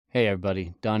Hey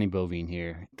everybody, Donnie Bovine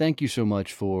here. Thank you so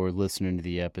much for listening to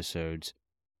the episodes.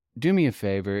 Do me a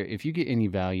favor, if you get any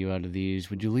value out of these,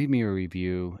 would you leave me a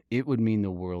review? It would mean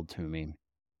the world to me.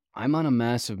 I'm on a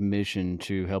massive mission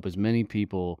to help as many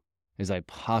people as I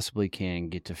possibly can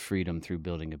get to freedom through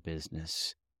building a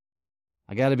business.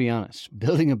 I gotta be honest,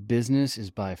 building a business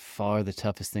is by far the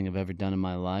toughest thing I've ever done in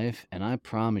my life, and I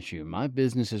promise you, my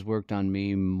business has worked on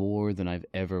me more than I've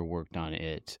ever worked on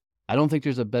it. I don't think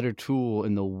there's a better tool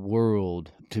in the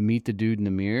world to meet the dude in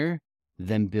the mirror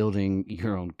than building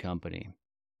your own company.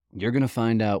 You're going to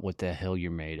find out what the hell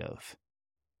you're made of.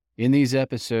 In these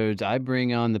episodes, I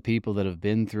bring on the people that have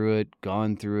been through it,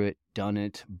 gone through it, done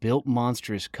it, built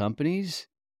monstrous companies,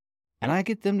 and I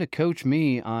get them to coach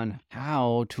me on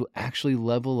how to actually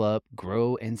level up,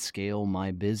 grow, and scale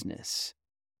my business.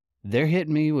 They're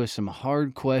hitting me with some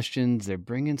hard questions. They're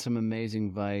bringing some amazing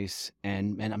advice.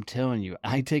 And I'm telling you,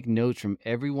 I take notes from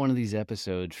every one of these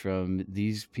episodes from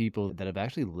these people that have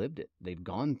actually lived it. They've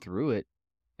gone through it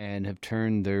and have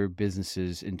turned their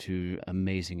businesses into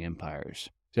amazing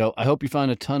empires. So I hope you find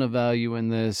a ton of value in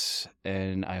this,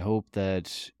 and I hope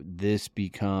that this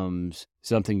becomes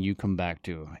something you come back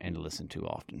to and listen to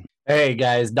often. Hey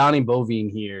guys, Donnie Bovine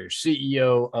here,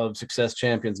 CEO of Success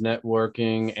Champions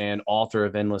Networking and author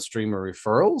of Endless Streamer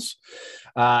Referrals.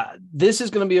 This is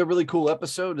going to be a really cool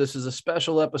episode. This is a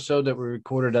special episode that we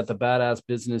recorded at the Badass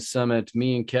Business Summit.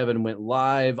 Me and Kevin went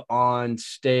live on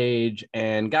stage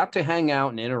and got to hang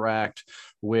out and interact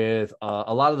with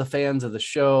a lot of the fans of the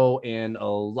show and a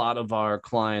lot of our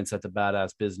clients at the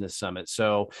Badass Business Summit.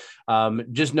 So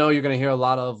just know you're going to hear a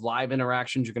lot of live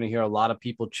interactions. You're going to hear a lot of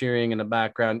people cheering in the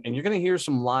background, and you're going to hear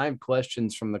some live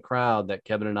questions from the crowd that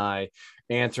Kevin and I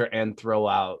answer and throw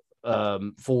out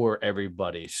for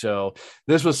everybody. So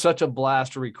this was such a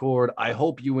blast to record. I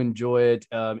hope you enjoy it.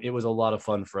 It was a lot of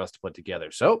fun for us to put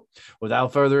together. So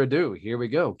without further ado, here we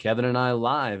go. Kevin and I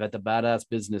live at the Badass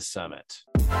Business Summit.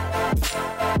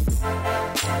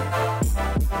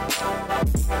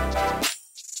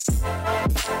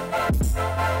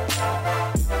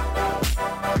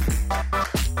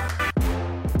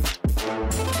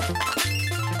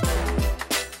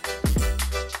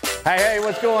 Hey,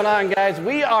 what's going on, guys?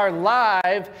 We are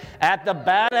live at the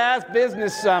Badass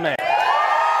Business Summit.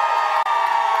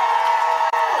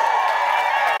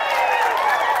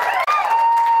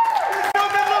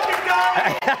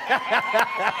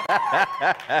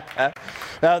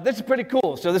 This is pretty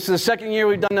cool. So this is the second year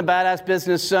we've done the Badass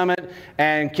Business Summit,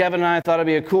 and Kevin and I thought it'd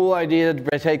be a cool idea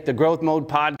to take the Growth Mode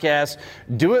podcast,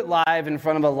 do it live in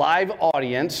front of a live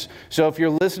audience. So if you're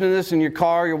listening to this in your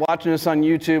car, you're watching this on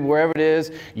YouTube, wherever it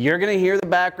is, you're going to hear the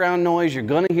background noise, you're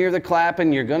going to hear the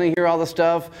clapping, you're going to hear all the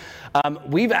stuff.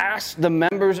 We've asked the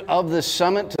members of the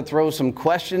summit to throw some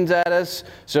questions at us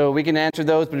so we can answer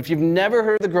those. But if you've never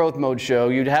heard the Growth Mode show,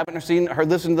 you haven't listened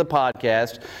to the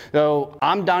podcast. So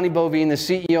I'm Donnie Bovine, the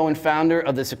CEO and founder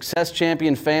of the Success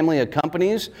Champion family of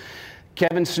companies.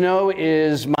 Kevin Snow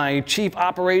is my Chief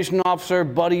Operations Officer,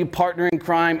 buddy, partner in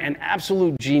crime, and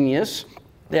absolute genius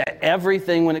at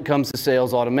everything when it comes to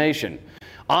sales automation.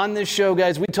 On this show,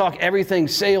 guys, we talk everything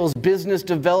sales, business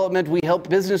development. We help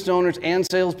business owners and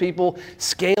salespeople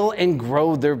scale and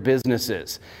grow their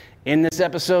businesses. In this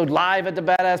episode, live at the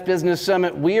Badass Business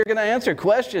Summit, we are going to answer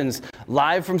questions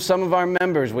live from some of our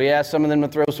members. We asked some of them to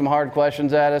throw some hard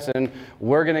questions at us, and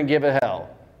we're going to give it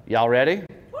hell. Y'all ready?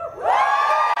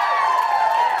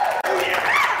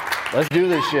 Let's do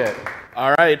this shit.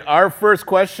 All right, our first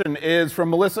question is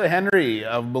from Melissa Henry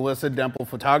of Melissa Demple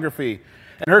Photography.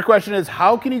 And her question is,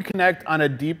 how can you connect on a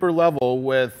deeper level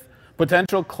with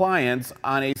potential clients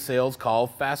on a sales call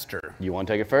faster? You want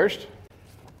to take it first?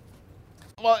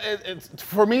 Well,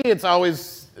 for me, it's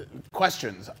always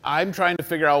questions. I'm trying to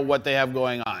figure out what they have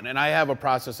going on. And I have a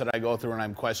process that I go through and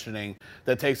I'm questioning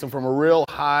that takes them from a real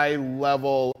high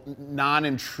level,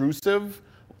 non-intrusive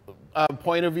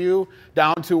point of view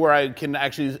down to where I can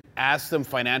actually ask them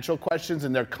financial questions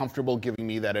and they're comfortable giving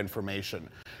me that information.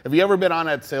 Have you ever been on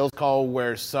a sales call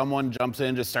where someone jumps in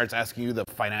and just starts asking you the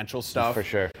financial stuff? For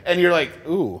sure. And you're like,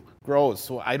 ooh, gross.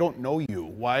 So I don't know you.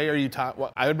 Why are you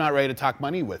I'm not ready to talk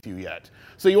money with you yet.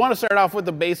 So you want to start off with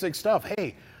the basic stuff.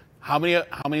 Hey, how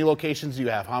many locations do you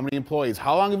have? How many employees?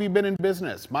 How long have you been in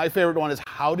business? My favorite one is,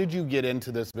 how did you get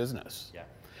into this business? Yeah.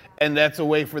 And that's a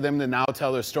way for them to now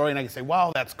tell their story. And I can say,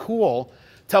 wow, that's cool.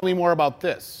 Tell me more about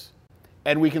this.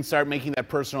 And we can start making that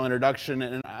personal introduction.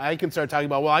 And I can start talking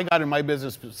about, well, I got in my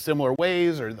business similar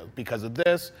ways or because of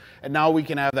this. And now we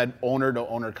can have that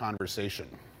owner-to-owner conversation.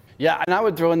 Yeah, and I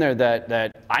would throw in there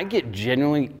that I get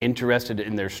genuinely interested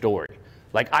in their story.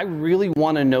 Like, I really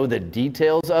want to know the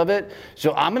details of it.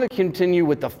 So I'm going to continue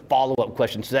with the follow-up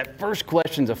questions. So that first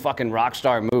question's a fucking rock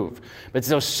star move. But it's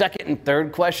those second and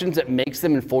third questions that makes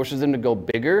them and forces them to go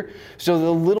bigger. So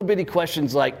the little bitty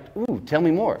questions like, ooh, tell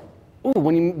me more. Ooh,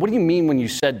 what do you mean when you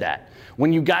said that?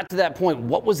 When you got to that point,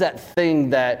 what was that thing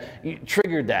that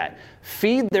triggered that?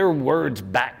 Feed their words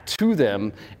back to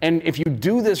them. And if you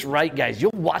do this right, guys,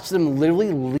 you'll watch them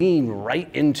literally lean right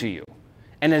into you.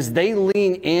 And as they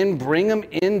lean in, bring them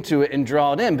into it and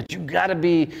draw it in. But you got to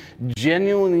be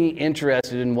genuinely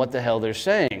interested in what the hell they're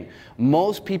saying.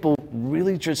 Most people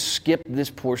really just skip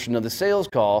this portion of the sales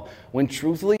call when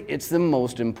truthfully it's the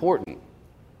most important.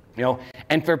 You know,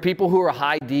 and for people who are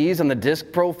high Ds on the disc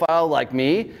profile like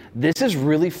me, this is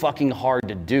really fucking hard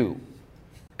to do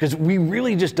because we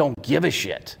really just don't give a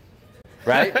shit,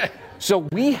 right? So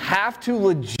we have to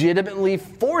legitimately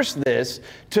force this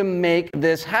to make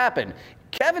this happen.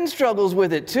 Kevin struggles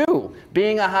with it too.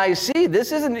 Being a high C,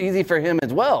 this isn't easy for him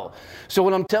as well. So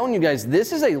what I'm telling you guys,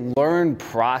 this is a learned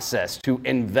process to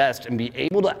invest and be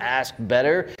able to ask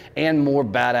better and more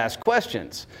badass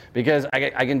questions. Because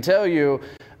I can tell you,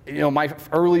 my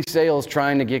early sales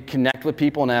trying to connect with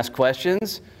people and ask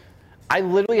questions, I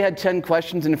literally had 10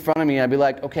 questions in front of me. I'd be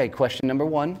like, okay, question number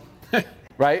 1,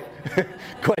 right?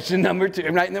 Question number 2,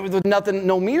 right? And there was nothing,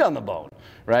 no meat on the bone,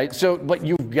 right? So, but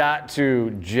you've got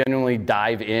to genuinely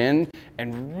dive in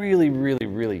and really, really,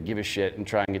 really give a shit and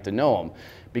try and get to know them.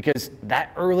 Because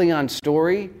that early on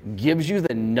story gives you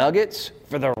the nuggets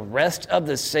for the rest of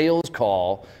the sales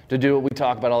call to do what we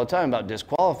talk about all the time about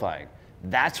disqualifying.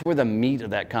 That's where the meat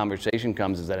of that conversation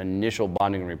comes, is that initial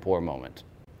bonding and rapport moment.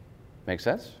 Make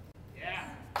sense? Yeah.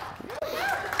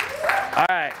 All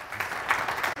right.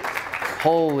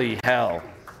 Holy hell.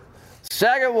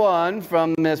 Second one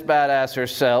from Miss Badass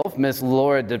herself, Miss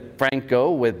Laura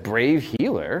DeFranco with Brave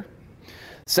Healer.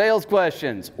 Sales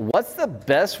questions. What's the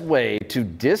best way to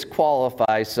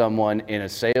disqualify someone in a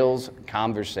sales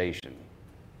conversation?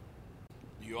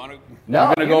 You want to? No,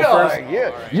 I'm going to go first.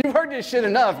 Right. You've heard this shit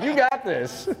enough. You got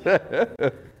this.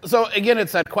 So again,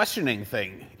 it's that questioning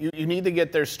thing. You need to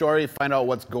get their story, find out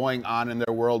what's going on in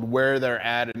their world, where they're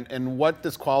at, and what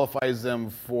disqualifies them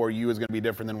for you is going to be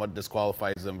different than what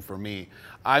disqualifies them for me.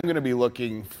 I'm going to be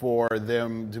looking for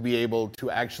them to be able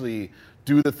to actually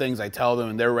do the things I tell them,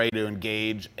 and they're ready to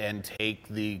engage and take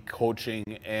the coaching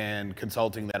and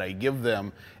consulting that I give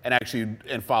them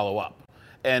and follow up.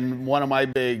 And one of my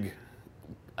big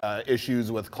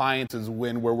issues with clients is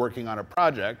when we're working on a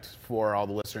project. For all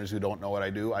the listeners who don't know what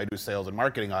I do sales and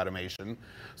marketing automation.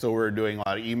 So we're doing a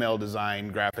lot of email design,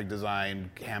 graphic design,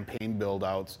 campaign build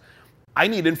outs. I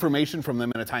need information from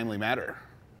them in a timely manner.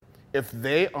 If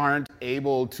they aren't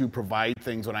able to provide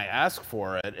things when I ask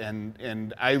for it,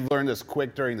 and I learned this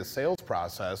quick during the sales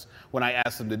process when I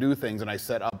asked them to do things and I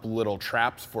set up little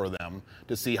traps for them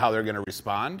to see how they're going to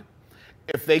respond.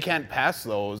 If they can't pass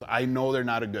those, I know they're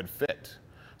not a good fit.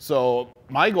 So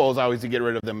my goal is always to get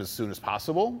rid of them as soon as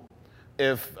possible,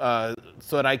 so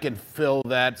that I can fill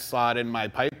that slot in my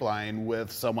pipeline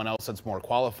with someone else that's more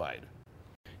qualified.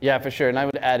 Yeah, for sure. And I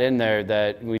would add in there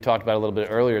that we talked about a little bit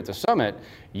earlier at the summit,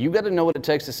 you got to know what it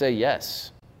takes to say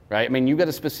yes, right? I mean, you got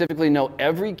to specifically know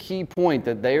every key point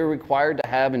that they are required to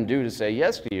have and do to say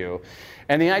yes to you.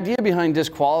 And the idea behind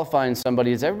disqualifying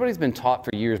somebody is everybody's been taught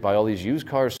for years by all these used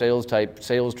car sales type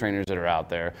sales trainers that are out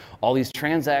there, all these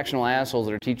transactional assholes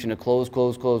that are teaching to close,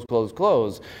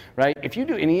 right? If you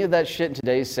do any of that shit in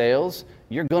today's sales,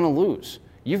 you're going to lose.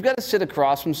 You've got to sit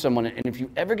across from someone, and if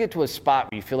you ever get to a spot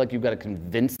where you feel like you've got to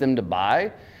convince them to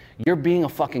buy, you're being a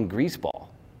fucking greaseball,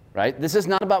 right? This is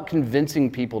not about convincing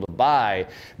people to buy.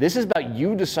 This is about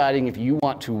you deciding if you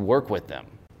want to work with them,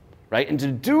 right? And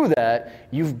to do that,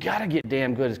 you've got to get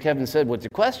damn good, as Kevin said, with your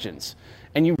questions.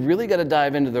 And you really got to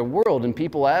dive into their world. And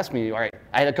people ask me, all right,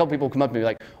 I had a couple people come up to me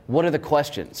like, what are the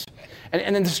questions?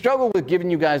 And then the struggle with giving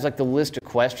you guys like the list of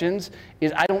questions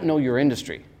is I don't know your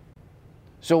industry.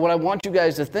 So what I want you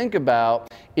guys to think about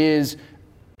is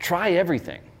try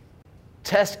everything.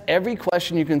 Test every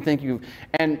question you can think of.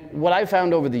 And what I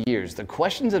found over the years, the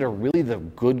questions that are really the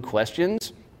good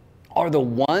questions are the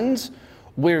ones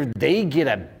where they get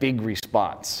a big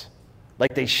response.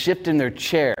 Like they shift in their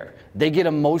chair. They get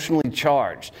emotionally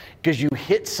charged because you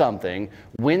hit something.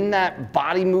 When that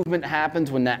body movement happens,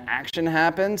 when that action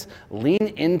happens,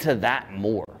 lean into that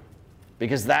more.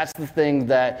 Because that's the thing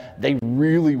that they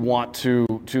really want to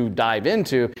dive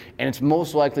into, and it's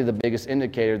most likely the biggest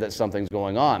indicator that something's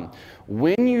going on.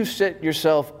 When you set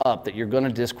yourself up that you're going to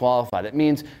disqualify, that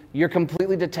means you're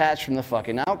completely detached from the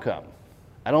fucking outcome.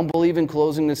 I don't believe in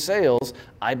closing the sales.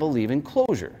 I believe in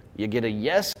closure. You get a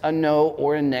yes, a no,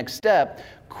 or a next step.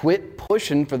 Quit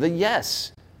pushing for the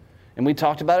yes. And we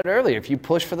talked about it earlier. If you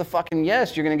push for the fucking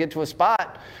yes, you're going to get to a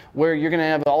spot where you're going to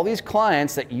have all these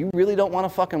clients that you really don't want to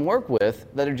fucking work with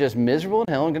that are just miserable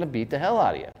in hell and going to beat the hell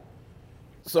out of you.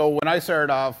 So when I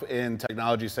started off in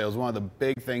technology sales, one of the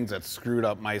big things that screwed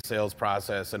up my sales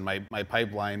process and my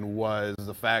pipeline was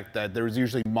the fact that there was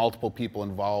usually multiple people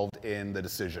involved in the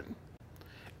decision.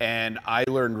 And I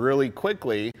learned really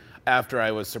quickly after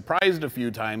I was surprised a few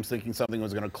times thinking something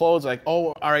was going to close, like,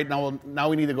 oh, all right, now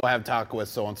we need to go have a talk with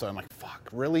so-and-so. I'm like, fuck,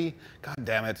 really? God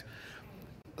damn it.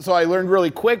 So I learned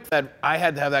really quick that I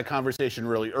had to have that conversation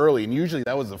really early. And usually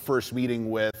that was the first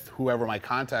meeting with whoever my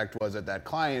contact was at that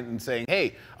client and saying,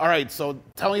 hey, all right, so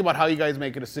tell me about how you guys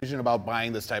make a decision about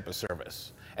buying this type of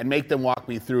service, and make them walk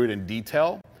me through it in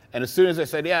detail. And as soon as I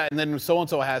said, yeah, and then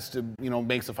so-and-so has to,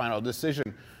 makes the final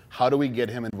decision, how do we get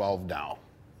him involved now?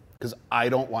 Because I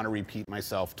don't want to repeat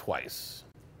myself twice.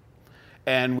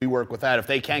 And we work with that. If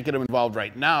they can't get him involved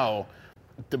right now,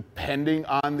 depending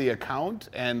on the account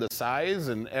and the size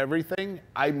and everything,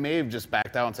 I may have just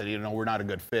backed out and said, we're not a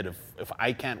good fit. If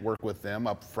I can't work with them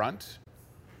up front,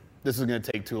 this is going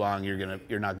to take too long. You're not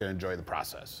going to enjoy the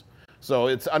process. So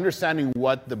it's understanding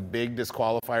what the big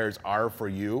disqualifiers are for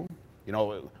you.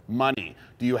 Money.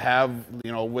 Do you have,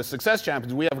 with Success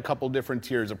Champions, we have a couple different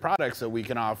tiers of products that we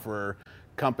can offer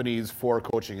companies for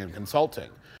coaching and consulting.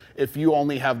 If you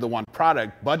only have the one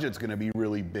product, budget's going to be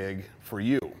really big for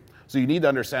you. So you need to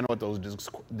understand what those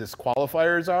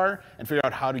disqualifiers are and figure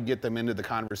out how to get them into the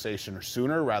conversation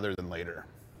sooner rather than later.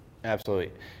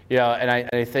 Absolutely. Yeah, and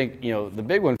I think, the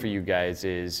big one for you guys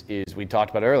is we talked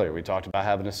about earlier. We talked about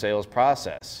having a sales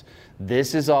process.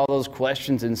 This is all those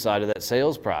questions inside of that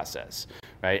sales process,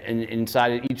 right? And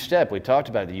inside of each step, we talked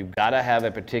about that you've got to have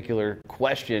a particular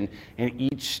question in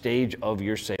each stage of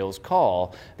your sales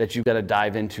call that you've got to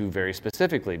dive into very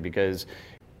specifically,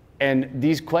 and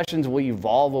these questions will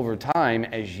evolve over time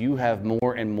as you have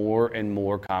more and more and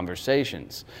more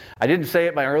conversations. I didn't say it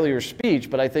in my earlier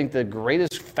speech, but I think the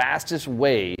greatest, fastest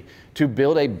way to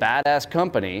build a badass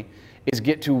company is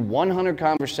get to 100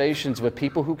 conversations with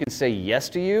people who can say yes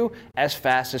to you as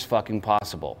fast as fucking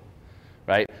possible,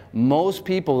 right? Most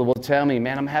people will tell me,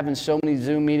 man, I'm having so many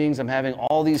Zoom meetings, I'm having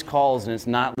all these calls, and it's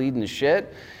not leading to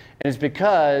shit. And it's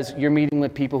because you're meeting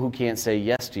with people who can't say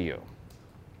yes to you.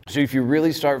 So if you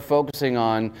really start focusing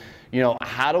on,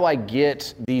 how do I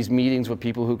get these meetings with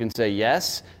people who can say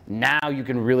yes, now you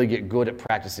can really get good at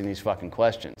practicing these fucking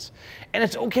questions. And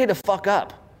it's okay to fuck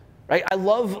up, right? I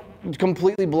love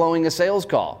completely blowing a sales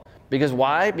call. Because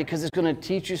why? Because it's going to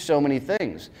teach you so many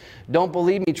things. Don't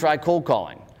believe me, try cold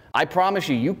calling. I promise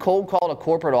you cold call a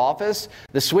corporate office,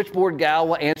 the switchboard gal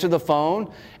will answer the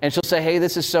phone, and she'll say, hey,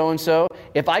 this is so-and-so.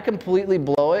 If I completely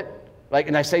blow it,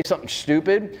 and I say something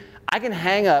stupid, I can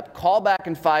hang up, call back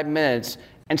in 5 minutes,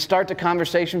 and start the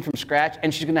conversation from scratch,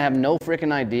 and she's going to have no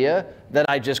freaking idea that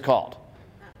I just called.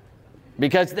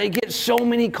 Because they get so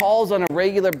many calls on a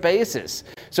regular basis.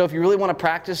 So if you really want to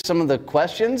practice some of the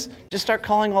questions, just start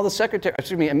calling all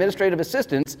the administrative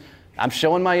assistants. I'm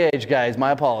showing my age, guys,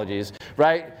 my apologies,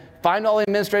 right? Find all the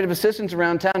administrative assistants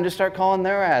around town, just start calling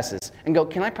their asses, and go,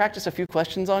 can I practice a few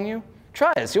questions on you?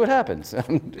 Try it, see what happens.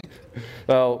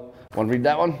 So, want to read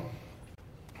that one?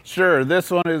 Sure.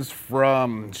 This one is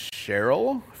from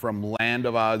Cheryl from Land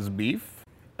of Oz Beef.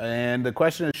 And the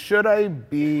question is, should I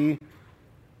be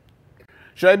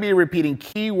repeating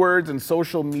keywords in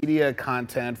social media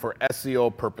content for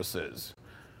SEO purposes?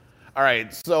 All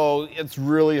right, so it's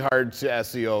really hard to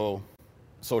SEO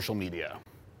social media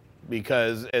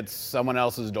because it's someone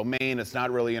else's domain. It's not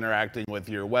really interacting with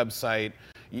your website.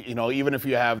 Even if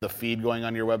you have the feed going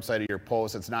on your website or your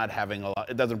posts, it's not having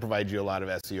it doesn't provide you a lot of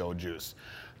SEO juice.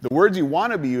 The words you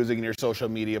want to be using in your social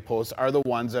media posts are the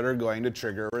ones that are going to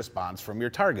trigger a response from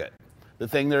your target. The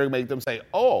thing that will make them say,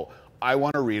 oh, I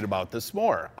want to read about this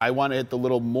more. I want to hit the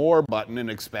little more button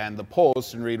and expand the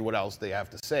post and read what else they have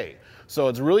to say. So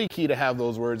it's really key to have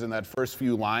those words in that first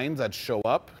few lines that show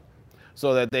up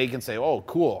so that they can say, oh,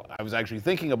 cool, I was actually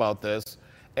thinking about this,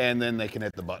 and then they can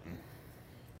hit the button.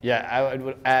 Yeah, I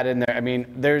would add in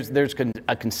there, there's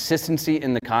a consistency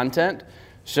in the content.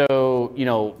 So,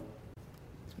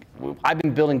 I've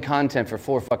been building content for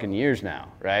 4 fucking years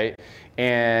now, right?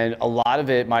 And a lot of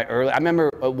it, I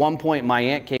remember at one point my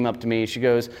aunt came up to me, she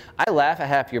goes, I laugh at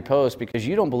half your posts because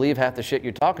you don't believe half the shit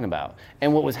you're talking about.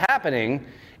 And what was happening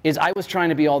is I was trying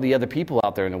to be all the other people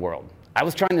out there in the world. I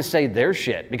was trying to say their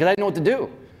shit because I didn't know what to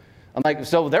do. I'm like,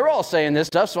 so they're all saying this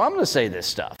stuff, so I'm going to say this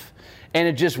stuff. And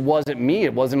it just wasn't me.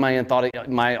 It wasn't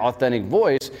my authentic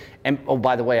voice. And oh,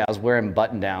 by the way, I was wearing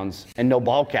button downs and no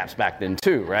ball caps back then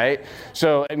too, right?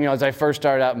 So, as I first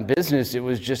started out in business, it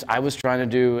was just, I was trying to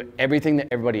do everything that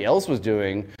everybody else was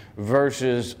doing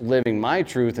versus living my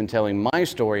truth and telling my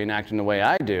story and acting the way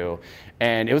I do.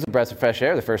 And it was a breath of fresh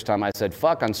air the first time I said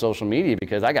fuck on social media,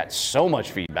 because I got so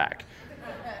much feedback.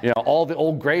 All the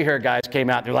old gray hair guys came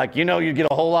out. They're like, you'd get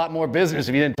a whole lot more business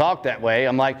if you didn't talk that way.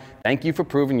 I'm like, thank you for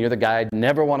proving you're the guy I'd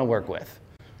never want to work with.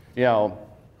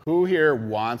 Who here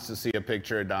wants to see a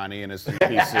picture of Donnie in his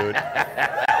three-piece suit?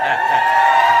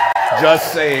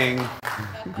 Just saying.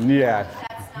 Yeah.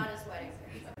 That's not his wedding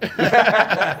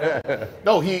ceremony.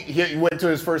 No, he went to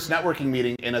his first networking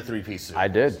meeting in a three-piece suit. I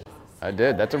did.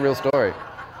 That's a real story.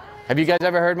 Have you guys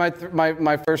ever heard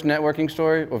my first networking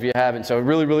story? Well, if you haven't, so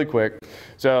really, really quick.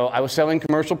 So I was selling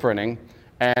commercial printing,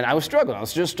 and I was struggling. I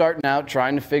was just starting out,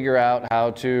 trying to figure out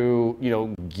how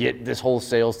to, get this whole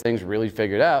sales things really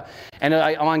figured out. And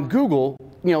I'm on Google,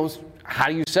 how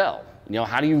do you sell?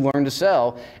 How do you learn to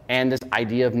sell? And this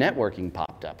idea of networking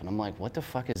popped up. And I'm like, what the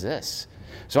fuck is this?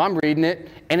 So I'm reading it,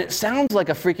 and it sounds like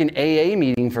a freaking AA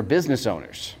meeting for business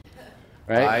owners.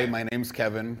 Right? Hi, my name's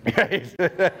Kevin.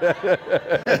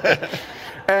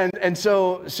 And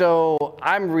so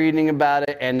I'm reading about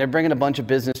it, and they're bringing a bunch of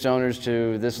business owners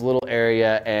to this little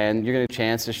area, and you're going to get a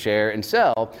chance to share and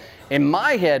sell. In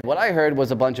my head, what I heard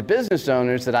was a bunch of business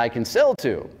owners that I can sell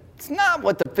to. It's not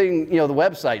what the thing, the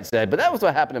website said, but that was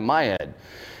what happened in my head.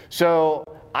 So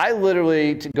I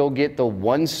literally, to go get the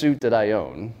one suit that I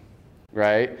own,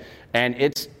 right? And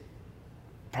it's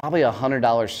probably a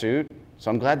 $100 suit. So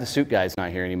I'm glad the suit guy's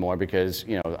not here anymore, because,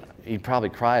 he'd probably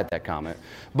cry at that comment.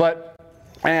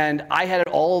 And I had it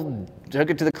all,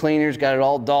 took it to the cleaners, got it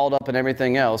all dolled up and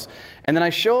everything else. And then I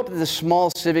show up at this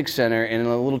small civic center in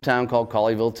a little town called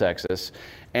Colleyville, Texas.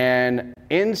 And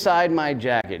inside my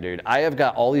jacket, dude, I have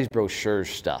got all these brochures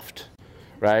stuffed.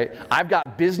 Right? I've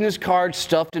got business cards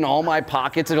stuffed in all my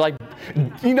pockets. They're like,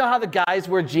 you know how the guys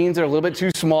wear jeans that are a little bit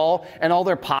too small and all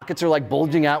their pockets are like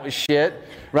bulging out with shit,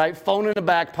 right? Phone in the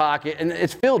back pocket, and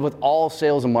it's filled with all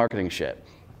sales and marketing shit.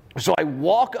 So I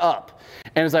walk up,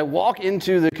 and as I walk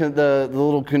into the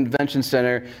little convention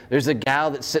center, there's a gal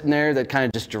that's sitting there that kind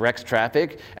of just directs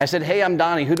traffic. I said, hey, I'm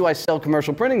Donnie. Who do I sell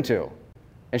commercial printing to?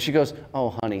 And she goes,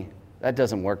 oh, honey, that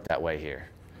doesn't work that way here.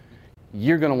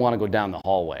 You're going to want to go down the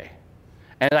hallway.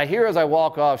 And I hear as I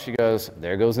walk off, she goes,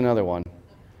 there goes another one,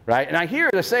 right? And I hear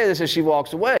her say this as she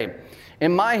walks away.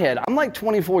 In my head, I'm like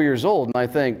 24 years old, and I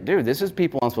think, dude, this is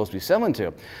people I'm supposed to be selling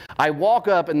to. I walk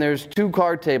up, and there's 2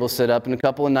 card tables set up and a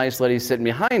couple of nice ladies sitting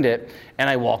behind it, and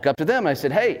I walk up to them, and I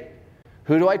said, hey,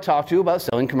 who do I talk to about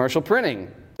selling commercial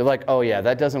printing? They're like, oh, yeah,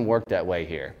 that doesn't work that way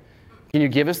here. Can you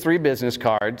give us 3 business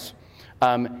cards?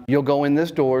 You'll go in this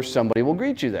door, somebody will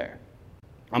greet you there.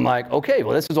 I'm like, okay,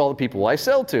 well, this is all the people I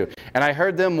sell to. And I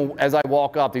heard them, as I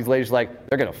walk up, these ladies like,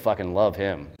 they're going to fucking love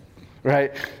him,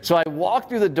 right? So I walk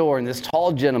through the door, and this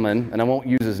tall gentleman, and I won't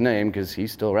use his name because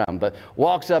he's still around, but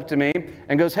walks up to me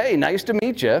and goes, hey, nice to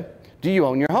meet you. Do you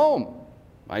own your home?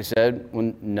 I said,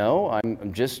 well, no,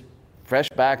 I'm just fresh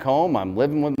back home. I'm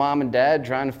living with mom and dad,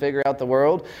 trying to figure out the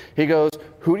world. He goes,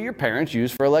 who do your parents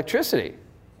use for electricity?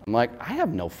 I'm like, I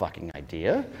have no fucking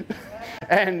idea.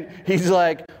 And he's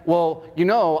like, well,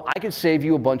 I could save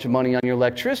you a bunch of money on your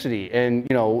electricity, and,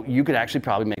 you could actually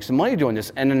probably make some money doing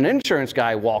this. And an insurance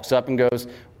guy walks up and goes,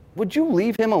 would you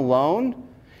leave him alone?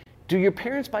 Do your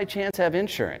parents by chance have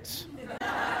insurance?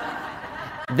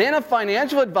 Then a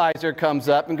financial advisor comes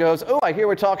up and goes, oh, I hear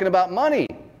we're talking about money.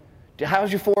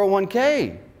 How's your 401k?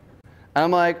 And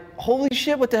I'm like, holy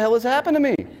shit, what the hell has happened to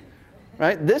me?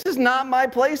 Right? This is not my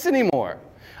place anymore.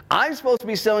 I'm supposed to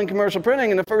be selling commercial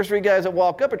printing, and the first 3 guys that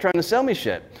walk up are trying to sell me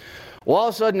shit. Well, all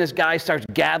of a sudden, this guy starts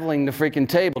gaveling the freaking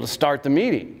table to start the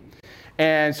meeting.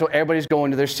 And so everybody's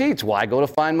going to their seats. Well, I go to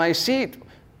find my seat.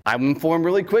 I'm informed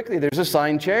really quickly, there's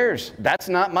assigned chairs. That's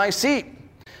not my seat.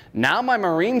 Now my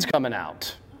Marine's coming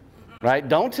out, right?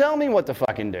 Don't tell me what to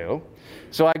fucking do.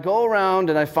 So I go around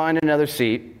and I find another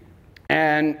seat,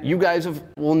 and you guys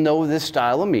will know this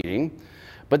style of meeting.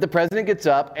 But the president gets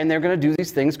up, and they're going to do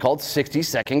these things called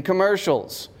 60-second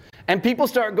commercials. And people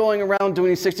start going around doing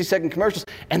these 60-second commercials,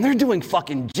 and they're doing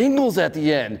fucking jingles at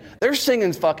the end. They're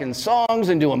singing fucking songs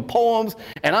and doing poems.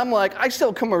 And I'm like, I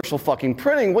sell commercial fucking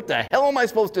printing. What the hell am I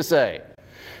supposed to say?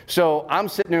 So I'm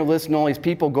sitting there listening to all these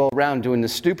people go around doing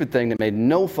this stupid thing that made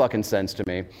no fucking sense to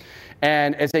me.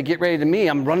 And as they get ready to me,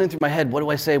 I'm running through my head, what do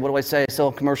I say? What do I say? I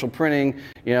sell commercial printing,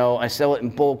 I sell it in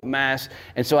bulk, mass.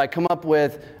 And so I come up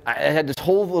with, I had this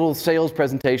whole little sales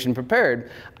presentation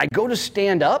prepared. I go to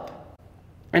stand up,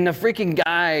 And the freaking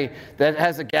guy that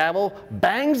has the gavel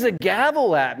bangs the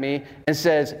gavel at me and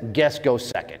says, guest goes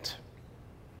second.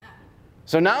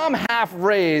 So now I'm half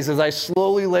raised as I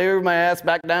slowly layer my ass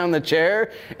back down in the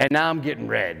chair, and now I'm getting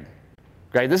red.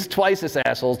 Right? This is twice this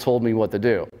asshole told me what to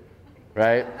do.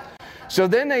 Right? So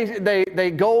then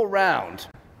they go around,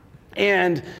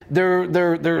 and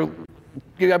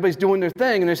everybody's doing their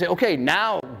thing, and they say, okay,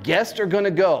 now guests are going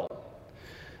to go.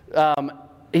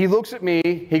 He looks at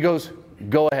me, he goes,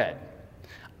 go ahead.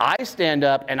 I stand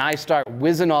up and I start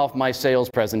whizzing off my sales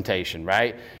presentation,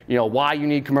 right? You know, why you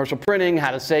need commercial printing, how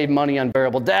to save money on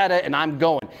variable data, and I'm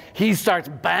going. He starts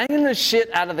banging the shit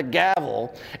out of the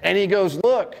gavel, and he goes,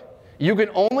 look, you can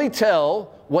only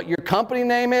tell what your company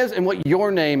name is and what your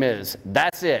name is.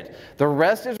 That's it. The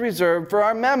rest is reserved for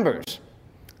our members.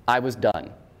 I was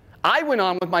done. I went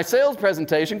on with my sales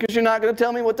presentation because you're not going to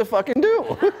tell me what to fucking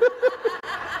do.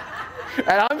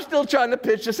 And I'm still trying to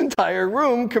pitch this entire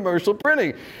room commercial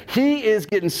printing. He is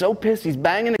getting so pissed, he's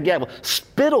banging the gavel.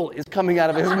 Spittle is coming out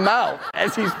of his mouth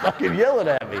as he's fucking yelling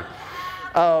at me.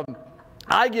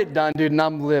 I get done, dude, and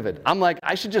I'm livid. I'm like,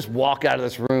 I should just walk out of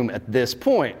this room at this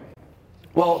point.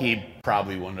 Well, he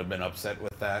probably wouldn't have been upset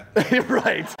with that.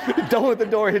 Right. Don't let the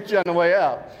door hit you on the way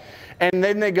out. And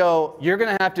then they go, you're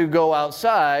going to have to go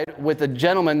outside with a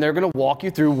gentleman. They're going to walk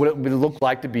you through what it would look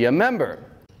like to be a member.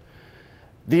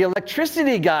 The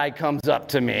electricity guy comes up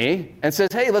to me and says,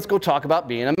 hey, let's go talk about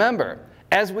being a member.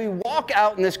 As we walk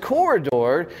out in this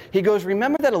corridor, he goes,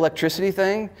 remember that electricity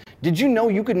thing? Did you know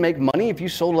you could make money if you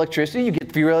sold electricity? You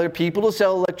get 3 other people to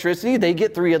sell electricity. They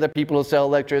get 3 other people to sell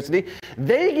electricity.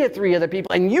 They get 3 other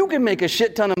people, and you can make a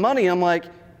shit ton of money. I'm like,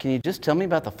 can you just tell me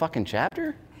about the fucking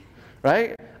chapter?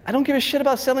 Right? I don't give a shit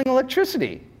about selling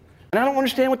electricity. And I don't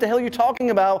understand what the hell you're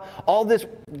talking about, all this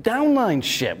downline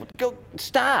shit. Go,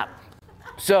 stop.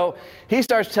 So he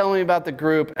starts telling me about the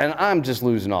group, and I'm just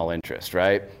losing all interest,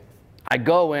 right? I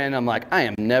go in, I'm like, I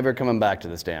am never coming back to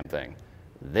this damn thing.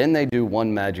 Then they do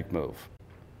one magic move.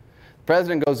 The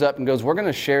president goes up and goes, we're going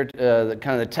to share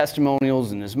the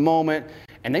testimonials in this moment,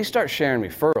 and they start sharing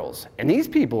referrals. And these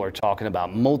people are talking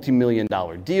about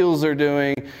multi-million-dollar deals they're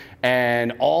doing,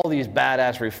 and all these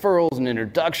badass referrals and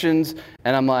introductions.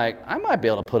 And I'm like, I might be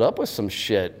able to put up with some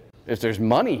shit if there's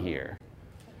money here.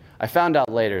 I found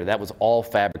out later that was all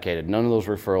fabricated. None of those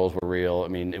referrals were real. I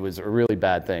mean, it was a really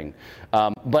bad thing.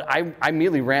 But I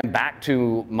immediately ran back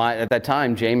to at that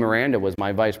time, Jay Miranda was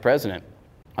my vice president.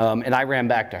 And I ran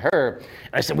back to her,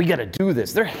 and I said, we got to do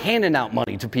this. They're handing out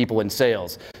money to people in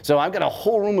sales. So I've got a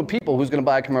whole room of people who's going to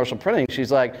buy commercial printing.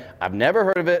 She's like, I've never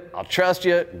heard of it. I'll trust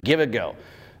you. Give it a go.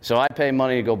 So I pay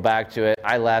money to go back to it.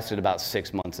 I lasted about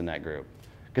 6 months in that group.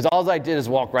 Because all I did is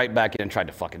walk right back in and tried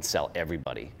to fucking sell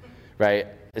everybody, right?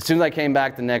 As soon as I came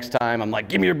back the next time, I'm like,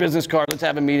 give me your business card. Let's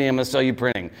have a meeting. I'm going to sell you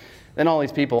printing. Then all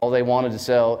these people, all they wanted to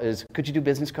sell is, could you do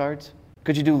business cards?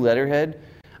 Could you do letterhead?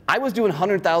 I was doing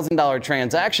 $100,000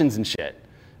 transactions and shit,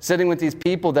 sitting with these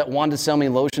people that wanted to sell me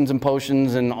lotions and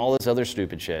potions and all this other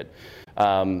stupid shit.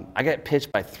 I got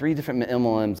pitched by 3 different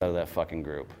MLMs out of that fucking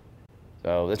group.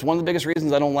 So that's one of the biggest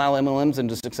reasons I don't allow MLMs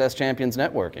into Success Champions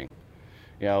networking.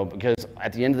 You know, because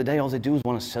at the end of the day, all they do is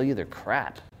want to sell you their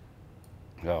crap.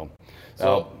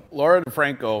 So Laura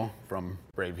DeFranco from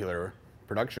Brave Healer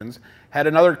Productions had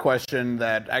another question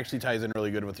that actually ties in really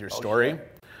good with your story. Sure.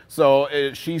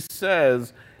 So she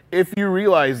says, if you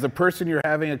realize the person you're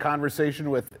having a conversation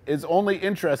with is only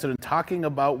interested in talking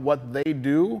about what they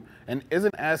do and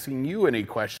isn't asking you any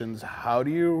questions, how do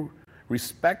you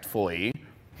respectfully,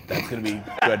 that's going to be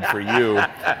good for you,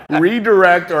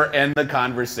 redirect or end the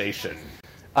conversation?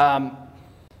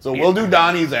 So we'll do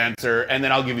Donnie's answer, and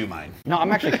then I'll give you mine. No,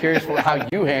 I'm actually curious for how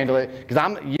you handle it,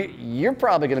 because you're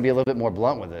probably going to be a little bit more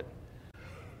blunt with it.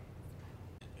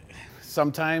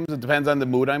 Sometimes it depends on the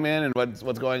mood I'm in and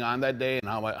what's going on that day and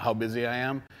how busy I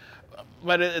am.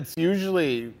 But it's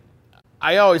usually,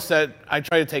 I try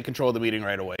to take control of the meeting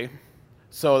right away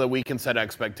so that we can set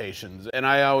expectations. And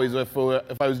I always, if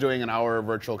I was doing an hour of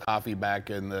virtual coffee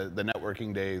back in the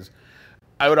networking days,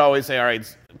 I would always say, all right,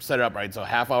 set it up right. So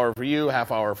half hour for you,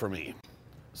 half hour for me.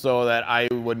 So that I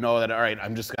would know that, all right, I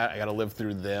got to live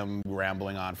through them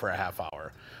rambling on for a half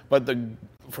hour. But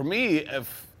for me,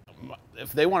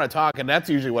 if they want to talk, and that's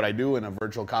usually what I do in a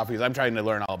virtual coffee, is I'm trying to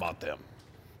learn all about them.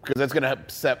 Because that's going to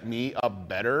set me up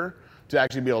better to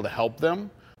actually be able to help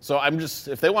them. So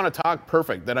if they want to talk,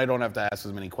 perfect. Then I don't have to ask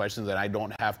as many questions and I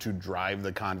don't have to drive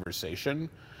the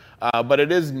conversation. But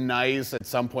it is nice at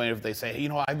some point if they say, hey,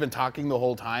 I've been talking the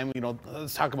whole time,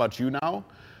 let's talk about you now.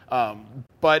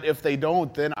 But if they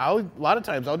don't, then a lot of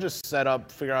times I'll just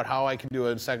figure out how I can do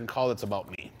a second call that's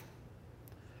about me.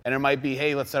 And it might be,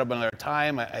 hey, let's set up another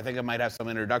time. I think I might have some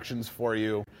introductions for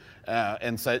you,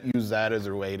 and use that as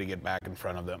a way to get back in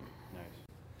front of them.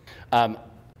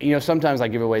 Nice. Sometimes I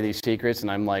give away these secrets,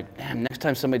 and I'm like, damn, next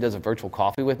time somebody does a virtual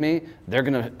coffee with me, they're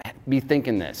going to be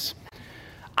thinking this.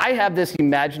 I have this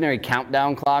imaginary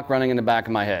countdown clock running in the back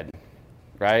of my head,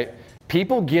 right?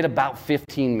 People get about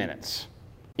 15 minutes,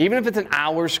 even if it's an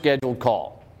hour scheduled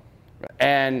call.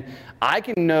 And I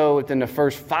can know within the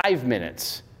first 5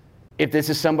 minutes if this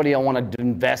is somebody I want to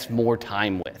invest more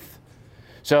time with.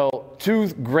 So 2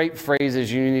 great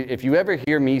phrases you need. If you ever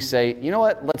hear me say, you know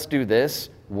what, let's do this,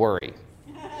 worry.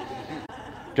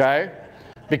 Okay?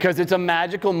 Because it's a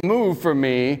magical move for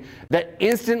me that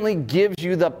instantly gives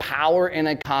you the power in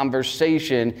a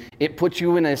conversation. It puts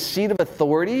you in a seat of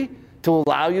authority to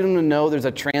allow you to know there's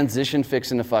a transition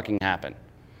fixing to fucking happen.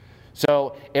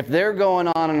 So if they're going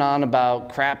on and on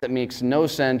about crap that makes no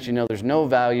sense, there's no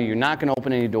value, you're not going to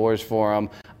open any doors for them,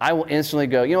 I will instantly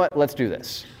go, you know what, let's do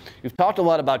this. You've talked a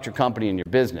lot about your company and your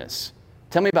business.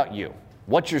 Tell me about you.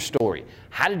 What's your story?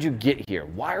 How did you get here?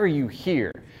 Why are you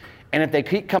here? And if they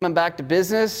keep coming back to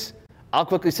business, I'll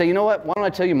quickly say, you know what, why don't I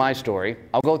tell you my story?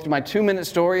 I'll go through my 2-minute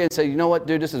story and say, you know what,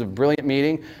 dude, this is a brilliant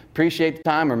meeting. Appreciate the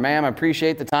time, or ma'am, I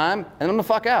appreciate the time, and I'm the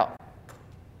fuck out.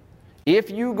 If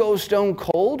you go stone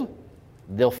cold,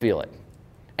 they'll feel it.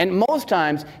 And most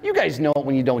times, you guys know it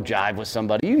when you don't jive with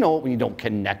somebody. You know it when you don't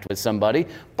connect with somebody.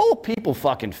 Both people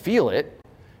fucking feel it.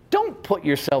 Don't put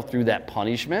yourself through that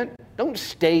punishment. Don't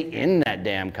stay in that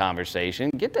damn conversation.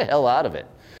 Get the hell out of it.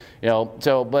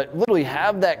 But literally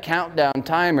have that countdown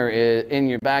timer in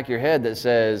your back of your head that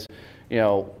says,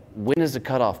 when is the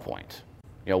cutoff point?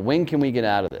 When can we get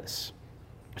out of this?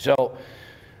 So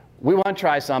we want to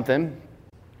try something.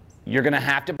 You're going to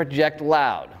have to project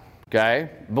loud, okay?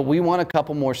 But we want a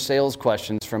couple more sales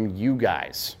questions from you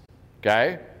guys,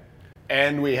 okay?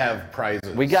 And we have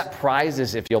prizes. We got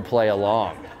prizes if you'll play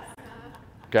along,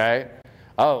 okay?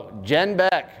 Oh, Jen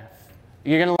Beck.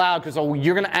 You're going to allow, because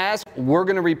you're going to ask, we're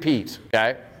going to repeat,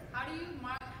 okay? How do you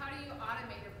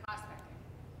automate your prospecting?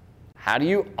 How do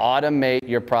you automate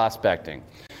your prospecting?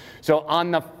 So on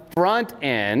the front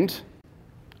end,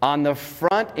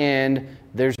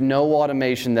 there's no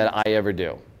automation that I ever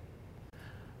do.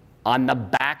 On the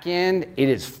back end, it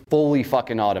is fully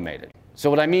fucking automated.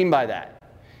 So what I mean by that,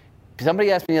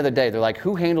 somebody asked me the other day, they're like,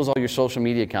 who handles all your social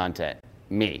media content?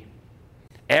 Me.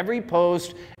 Every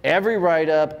post, every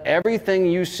write-up, everything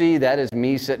you see, that is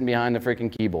me sitting behind the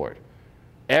freaking keyboard.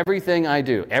 Everything I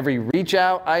do, every reach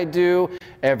out I do,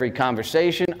 every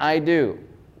conversation I do.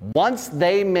 Once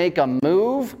they make a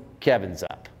move, Kevin's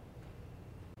up.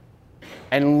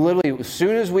 And literally, as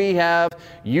soon as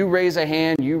you raise a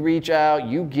hand, you reach out,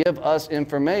 you give us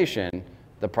information,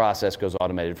 the process goes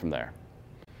automated from there.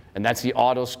 And that's the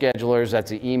auto schedulers,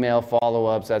 that's the email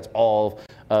follow-ups, that's all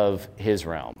of his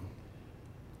realm.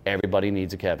 Everybody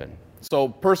needs a Kevin. So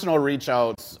personal reach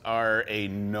outs are a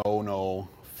no-no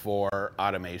for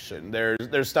automation.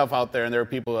 There's stuff out there, and there are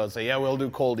people that say, yeah, we'll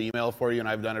do cold email for you, and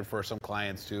I've done it for some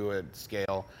clients too at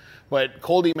scale. But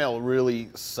cold email really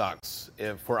sucks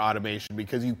for automation,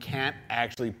 because you can't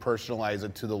actually personalize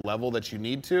it to the level that you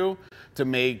need to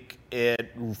make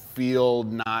it feel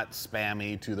not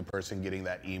spammy to the person getting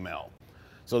that email.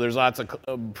 So there's lots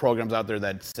of programs out there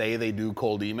that say they do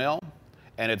cold email,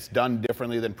 and it's done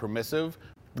differently than permissive.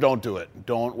 Don't do it.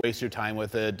 Don't waste your time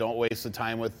with it. Don't waste the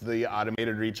time with the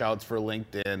automated reach outs for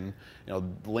LinkedIn.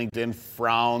 LinkedIn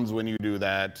frowns when you do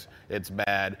that. It's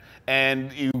bad.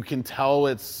 And you can tell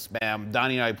it's spam.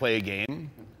 Donnie and I play a game,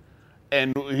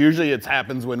 and usually it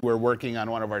happens when we're working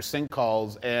on one of our sync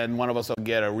calls, and one of us will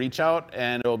get a reach out,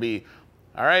 and it'll be,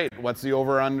 all right, what's the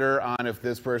over under on if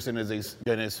this person is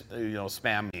going to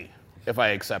spam me if I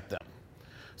accept them?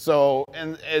 So,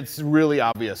 and it's really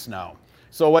obvious now.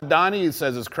 So what Donnie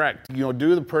says is correct.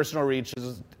 Do the personal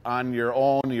reaches on your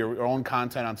own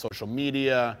content on social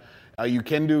media. You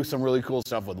can do some really cool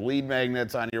stuff with lead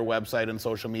magnets on your website and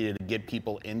social media to get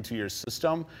people into your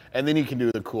system. And then you can do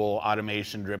the cool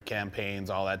automation, drip campaigns,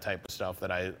 all that type of stuff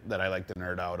that I like to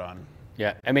nerd out on.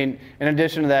 Yeah, I mean, in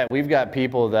addition to that, we've got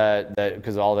people that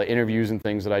because all the interviews and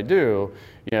things that I do,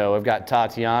 I've got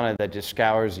Tatiana that just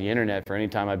scours the internet for any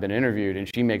time I've been interviewed, and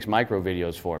she makes micro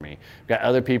videos for me. I've got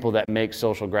other people that make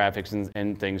social graphics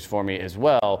and things for me as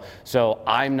well, so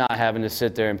I'm not having to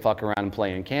sit there and fuck around and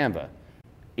play in Canva.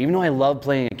 Even though I love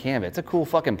playing in Canva, it's a cool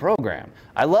fucking program.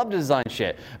 I love to design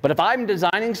shit. But if I'm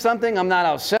designing something, I'm not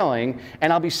out selling,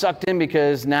 and I'll be sucked in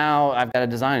because now I've got to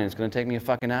design it. It's going to take me a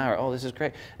fucking hour. Oh, this is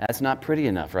great. That's not pretty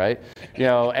enough, right?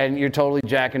 And you're totally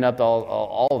jacking up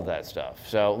all of that stuff.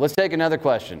 So let's take another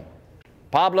question.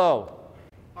 Pablo.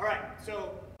 All right.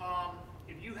 So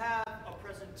if you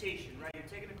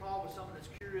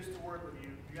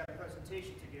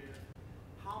presentation to give,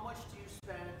 how much do you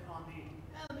spend on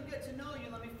the, let me get to know you,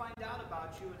 let me find out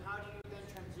about you, and how do you then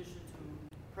transition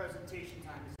to presentation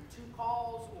time? Is it 2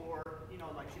 calls or,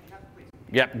 like should you have, please?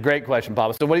 Yep, great question,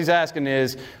 Pablo. So what he's asking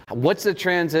is, what's the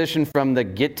transition from the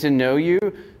get to know you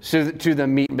to the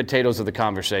meat and potatoes of the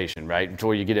conversation, right?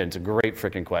 Before you get in. It's a great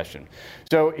freaking question.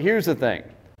 So here's the thing.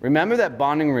 Remember that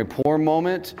bonding rapport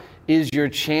moment is your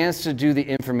chance to do the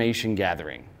information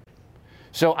gathering.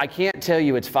 So I can't tell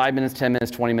you it's 5 minutes, 10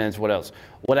 minutes, 20 minutes, what else?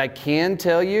 What I can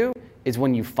tell you is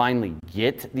when you finally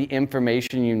get the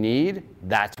information you need,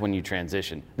 that's when you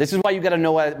transition. This is why you got to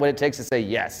know what it takes to say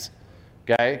yes,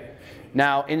 okay?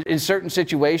 Now, in certain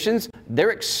situations,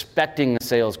 they're expecting a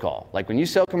sales call. Like when you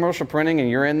sell commercial printing and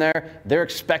you're in there, they're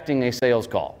expecting a sales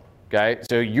call, okay?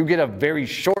 So you get a very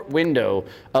short window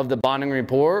of the bonding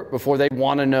rapport before they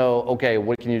want to know, okay,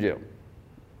 what can you do?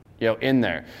 In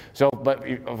there. So, but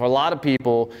for a lot of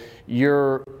people,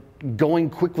 you're going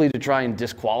quickly to try and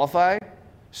disqualify.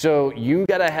 So you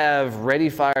got to have ready,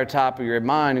 fire, top of your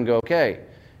mind and go, okay,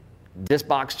 this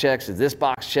box checks, is this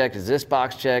box checked, is this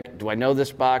box checked, do I know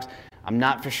this box? I'm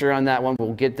not for sure on that one,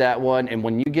 we'll get that one. And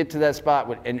when you get to that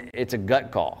spot, and it's a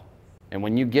gut call. And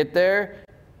when you get there,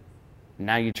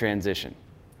 now you transition,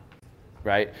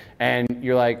 right? And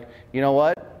you're like, you know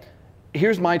what?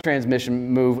 Here's my transmission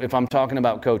move if I'm talking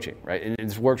about coaching, right? And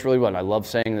this works really well. And I love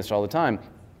saying this all the time.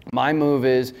 My move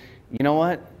is, you know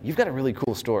what? You've got a really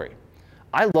cool story.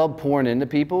 I love pouring into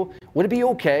people. Would it be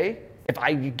okay if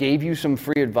I gave you some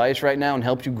free advice right now and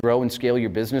helped you grow and scale your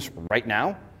business right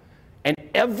now? And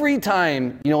every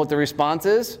time, you know what the response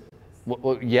is?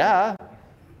 Well, yeah.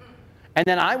 And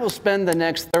then I will spend the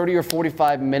next 30 or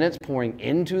 45 minutes pouring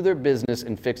into their business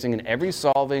and fixing and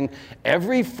solving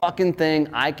every fucking thing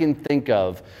I can think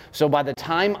of. So by the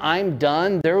time I'm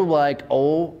done, they're like,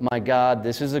 oh my God,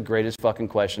 this is the greatest fucking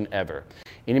question ever.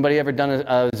 Anybody ever done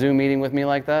a Zoom meeting with me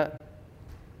like that?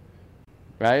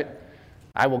 Right?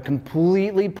 I will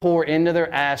completely pour into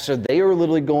their ass so they are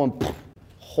literally going,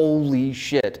 holy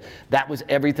shit, that was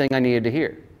everything I needed to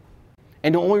hear.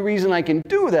 And the only reason I can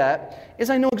do that is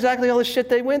I know exactly all the shit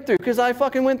they went through because I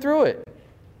fucking went through it.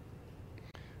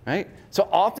 Right? So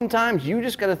oftentimes you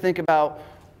just got to think about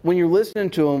when you're listening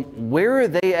to them, where are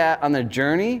they at on the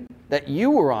journey that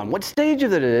you were on? What stage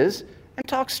of it is? And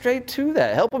talk straight to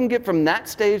that. Help them get from that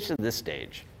stage to this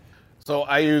stage. So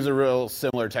I use a real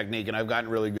similar technique, and I've gotten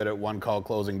really good at one called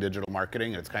closing digital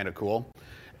marketing. It's kind of cool.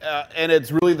 And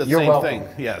it's really the same thing.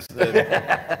 Yes.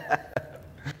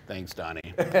 Thanks,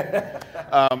 Donnie.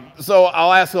 So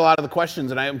I'll ask a lot of the questions,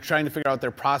 and I'm trying to figure out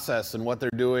their process and what they're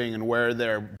doing and where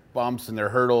their bumps and their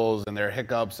hurdles and their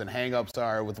hiccups and hang-ups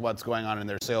are with what's going on in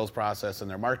their sales process and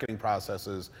their marketing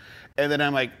processes. And then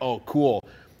I'm like, oh, cool.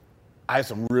 I have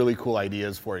some really cool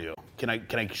ideas for you. Can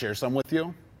I share some with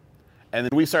you? And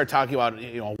then we start talking about,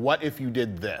 what if you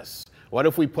did this? What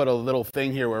if we put a little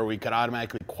thing here where we could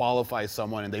automatically qualify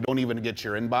someone and they don't even get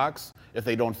your inbox if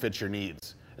they don't fit your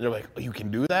needs? And they're like, oh, you can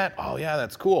do that? Oh, yeah,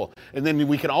 that's cool. And then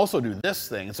we can also do this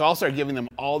thing. And so I'll start giving them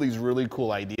all these really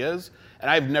cool ideas. And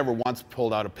I've never once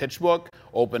pulled out a pitch book,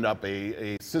 opened up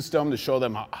a system to show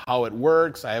them how it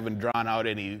works. I haven't drawn out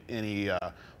any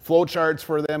flow charts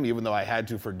for them, even though I had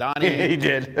to for Donnie. He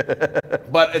did.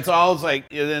 But it's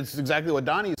it's exactly what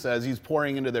Donnie says. He's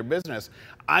pouring into their business.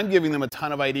 I'm giving them a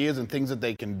ton of ideas and things that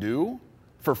they can do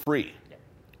for free.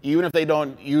 Even if they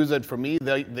don't use it for me,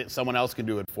 someone else can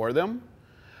do it for them.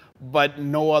 But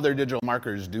no other digital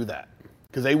marketers do that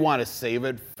because they want to save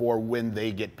it for when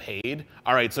they get paid.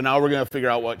 All right, so now we're going to figure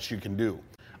out what you can do.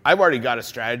 I've already got a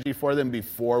strategy for them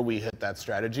before we hit that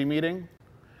strategy meeting.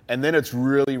 And then it's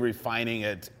really refining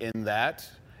it in that.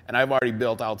 And I've already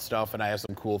built out stuff and I have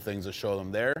some cool things to show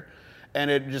them there. And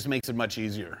it just makes it much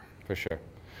easier. For sure.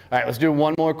 All right, let's do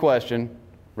one more question.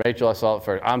 Rachel, I saw it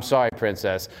first. I'm sorry,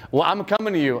 Princess. Well, I'm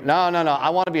coming to you. No. I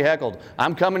want to be heckled.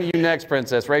 I'm coming to you next,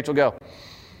 Princess. Rachel, go.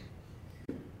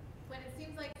 When it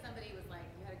seems like somebody was like,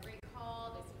 you had a great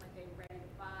call, they seem like they were ready to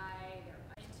buy,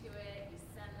 they're into it,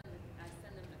 I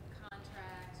send them the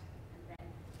contract, and then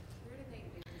where do they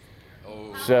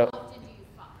So, how often do you,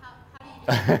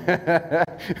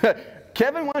 how do you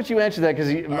Kevin, why don't you answer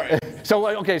that? So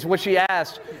what she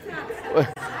asked.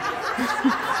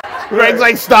 Greg's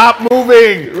like, stop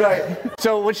moving. Right.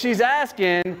 So what she's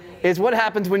asking is what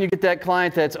happens when you get that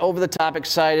client that's over the top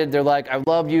excited. They're like, I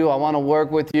love you, I want to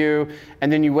work with you.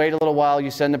 And then you wait a little while,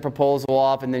 you send the proposal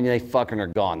off, and then they fucking are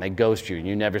gone. They ghost you, and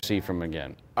you never see from them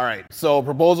again. All right, so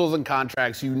proposals and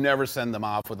contracts, you never send them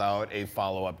off without a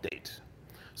follow-up date.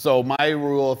 So my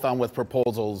rule of thumb with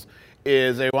proposals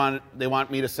is they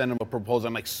want me to send them a proposal.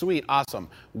 I'm like, sweet, awesome.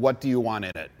 What do you want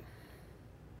in it?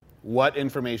 What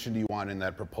information do you want in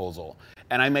that proposal?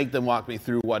 And I make them walk me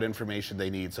through what information they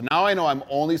need. So now I know I'm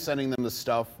only sending them the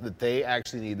stuff that they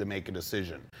actually need to make a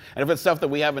decision. And if it's stuff that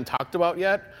we haven't talked about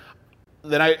yet,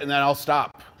 then I'll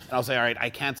stop. And I'll say, all right, I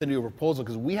can't send you a proposal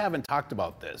because we haven't talked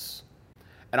about this.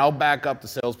 And I'll back up the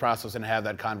sales process and have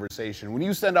that conversation. When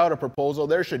you send out a proposal,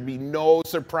 there should be no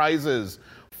surprises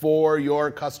for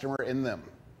your customer in them.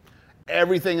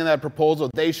 Everything in that proposal,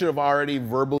 they should have already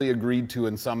verbally agreed to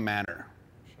in some manner.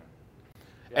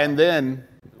 And then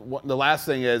the last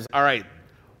thing is, all right,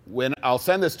 when I'll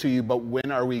send this to you, but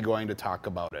when are we going to talk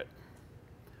about it?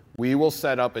 We will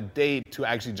set up a date to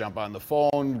actually jump on the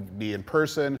phone, be in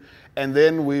person, and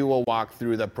then we will walk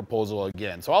through the proposal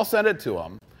again. So I'll send it to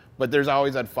them, but there's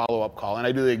always that follow-up call. And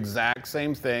I do the exact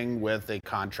same thing with a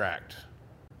contract.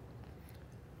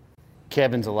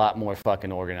 Kevin's a lot more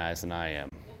fucking organized than I am.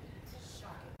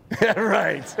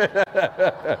 Right.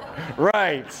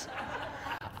 Right.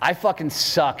 I fucking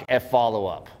suck at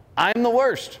follow-up. I'm the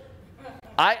worst.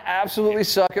 I absolutely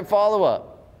suck at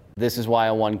follow-up. This is why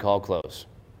a one-call close.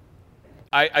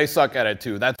 I suck at it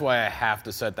too. That's why I have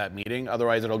to set that meeting.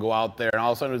 Otherwise, it'll go out there, and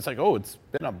all of a sudden it's like, oh, it's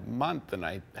been a month, and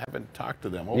I haven't talked to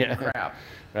them. Holy crap.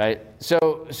 Right?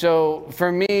 So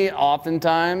for me,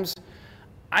 oftentimes,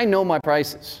 I know my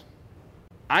prices.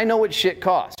 I know what shit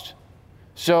costs.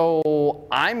 So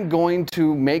I'm going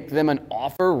to make them an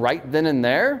offer right then and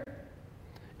there.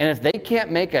 And if they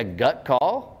can't make a gut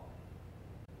call,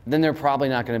 then they're probably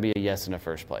not going to be a yes in the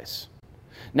first place.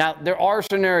 Now, there are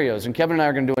scenarios, and Kevin and I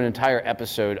are going to do an entire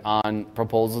episode on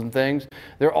proposals and things.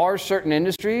 There are certain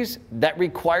industries that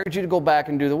requires you to go back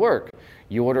and do the work.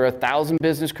 You order 1,000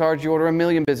 business cards, you order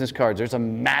 1,000,000 business cards. There's a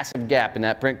massive gap in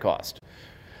that print cost.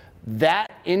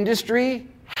 That industry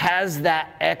has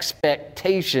that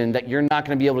expectation that you're not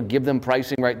going to be able to give them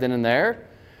pricing right then and there.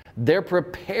 They're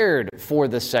prepared for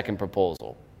the second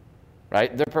proposal,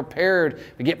 right? They're prepared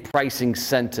to get pricing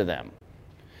sent to them.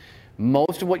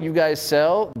 Most of what you guys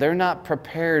sell, they're not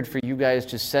prepared for you guys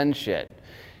to send shit.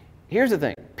 Here's the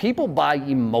thing. People buy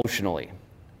emotionally.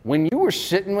 When you are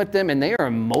sitting with them and they are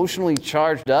emotionally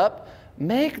charged up,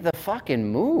 make the fucking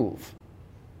move.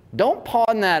 Don't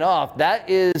pawn that off. That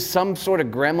is some sort of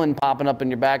gremlin popping up in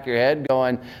your back of your head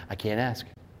going, I can't ask.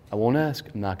 I won't ask.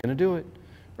 I'm not going to do it,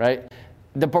 right?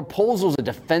 The proposal's a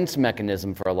defense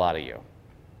mechanism for a lot of you.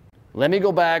 Let me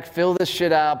go back, fill this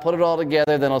shit out, put it all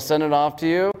together, then I'll send it off to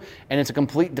you, and it's a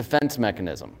complete defense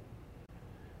mechanism.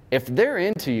 If they're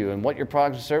into you and what your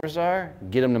products and services are,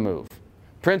 get them to move.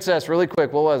 Princess, really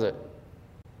quick, what was it?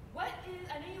 I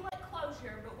know you like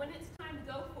closure, but when it's time to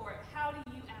go for it, how do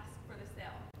you ask for the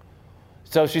sale?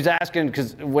 So she's asking,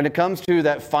 because when it comes to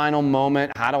that final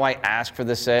moment, how do I ask for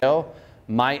the sale?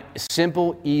 My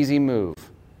simple, easy move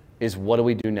is, what do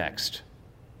we do next?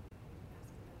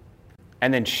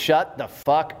 And then shut the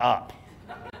fuck up.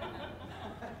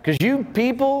 Because you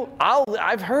people,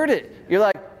 I've heard it. You're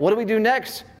like, what do we do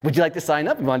next? Would you like to sign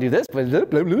up? You want to do this?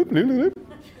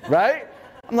 Right?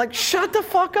 I'm like, shut the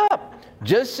fuck up.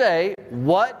 Just say,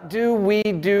 what do we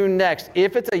do next?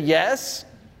 If it's a yes,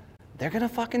 they're going to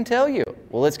fucking tell you.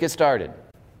 Well, let's get started.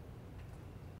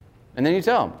 And then you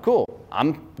tell them, cool,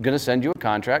 I'm going to send you a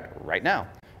contract right now.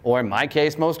 Or in my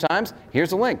case, most times,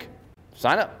 here's a link.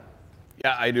 Sign up.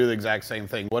 Yeah, I do the exact same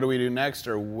thing. What do we do next,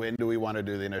 or when do we want to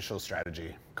do the initial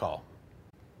strategy call?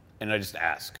 And I just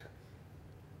ask.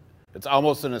 It's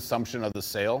almost an assumption of the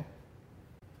sale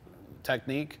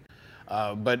technique.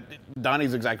 But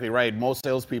Donnie's exactly right. Most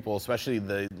salespeople, especially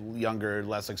the younger,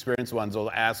 less experienced ones,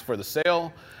 will ask for the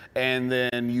sale, and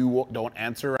then you don't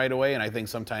answer right away. And I think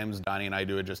sometimes Donnie and I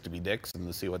do it just to be dicks and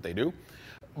to see what they do.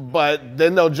 But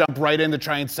then they'll jump right in to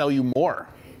try and sell you more.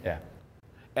 Yeah.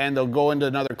 And they'll go into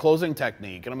another closing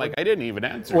technique. And I'm like, I didn't even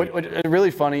answer. What's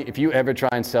really funny, if you ever try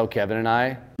and sell Kevin and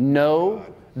I, know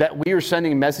that we are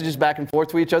sending messages back and forth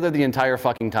to each other the entire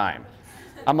fucking time.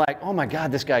 I'm like, oh my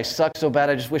God, this guy sucks so bad,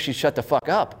 I just wish he'd shut the fuck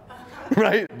up.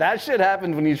 Right? That shit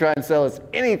happens when you try and sell us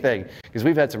anything. Because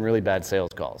we've had some really bad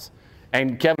sales calls.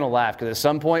 And Kevin will laugh, because at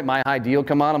some point, my high deal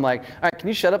come on, I'm like, all right, can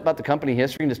you shut up about the company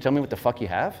history and just tell me what the fuck you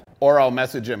have? Or I'll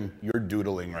message him, you're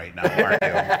doodling right now, aren't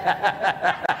you?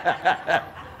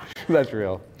 That's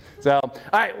real. So, all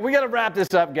right, we got to wrap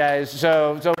this up, guys.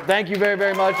 So thank you very,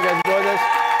 very much. You guys enjoyed this?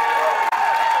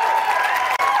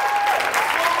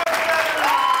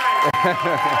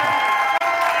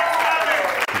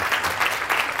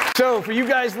 So for you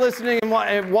guys listening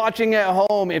and watching at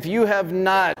home, if you have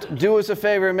not, do us a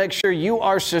favor and make sure you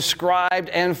are subscribed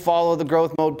and follow the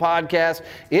Growth Mode podcast.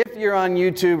 If you're on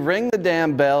YouTube, ring the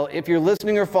damn bell. If you're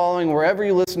listening or following wherever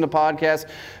you listen to podcasts,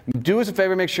 do us a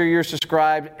favor, make sure you're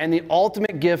subscribed. And the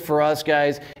ultimate gift for us,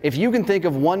 guys, if you can think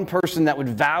of one person that would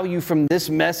value from this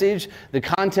message, the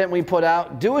content we put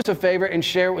out, do us a favor and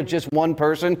share it with just one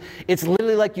person. It's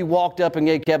literally like you walked up and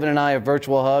gave Kevin and I a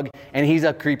virtual hug, and he's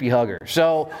a creepy hugger.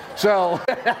 So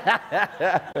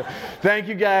thank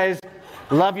you, guys.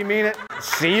 Love you, mean it.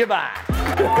 See you, bye.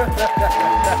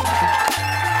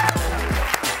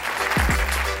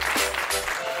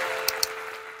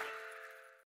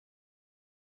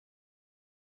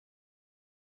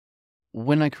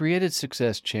 When I created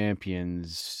Success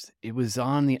Champions, it was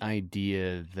on the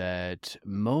idea that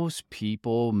most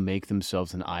people make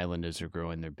themselves an island as they're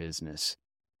growing their business.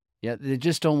 Yet they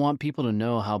just don't want people to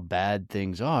know how bad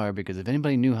things are, because if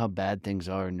anybody knew how bad things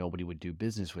are, nobody would do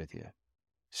business with you.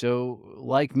 So,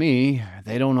 like me,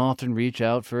 they don't often reach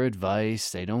out for advice,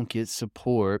 they don't get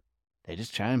support, they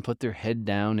just try and put their head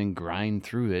down and grind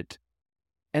through it.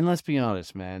 And let's be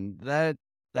honest, man, that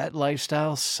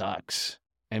lifestyle sucks.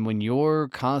 And when you're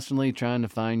constantly trying to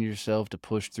find yourself to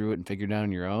push through it and figure it out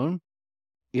on your own,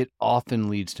 it often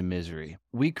leads to misery.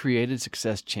 We created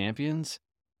Success Champions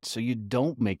so you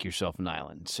don't make yourself an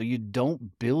island, so you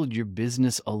don't build your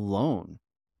business alone.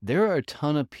 There are a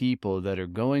ton of people that are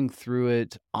going through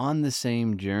it on the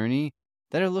same journey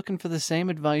that are looking for the same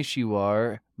advice you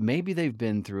are. Maybe they've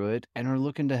been through it and are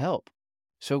looking to help.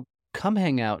 So come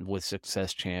hang out with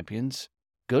Success Champions.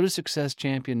 Go to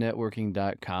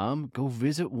successchampionnetworking.com, go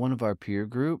visit one of our peer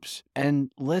groups, and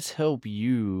let's help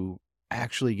you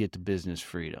actually get to business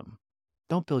freedom.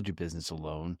 Don't build your business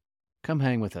alone. Come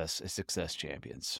hang with us as Success Champions.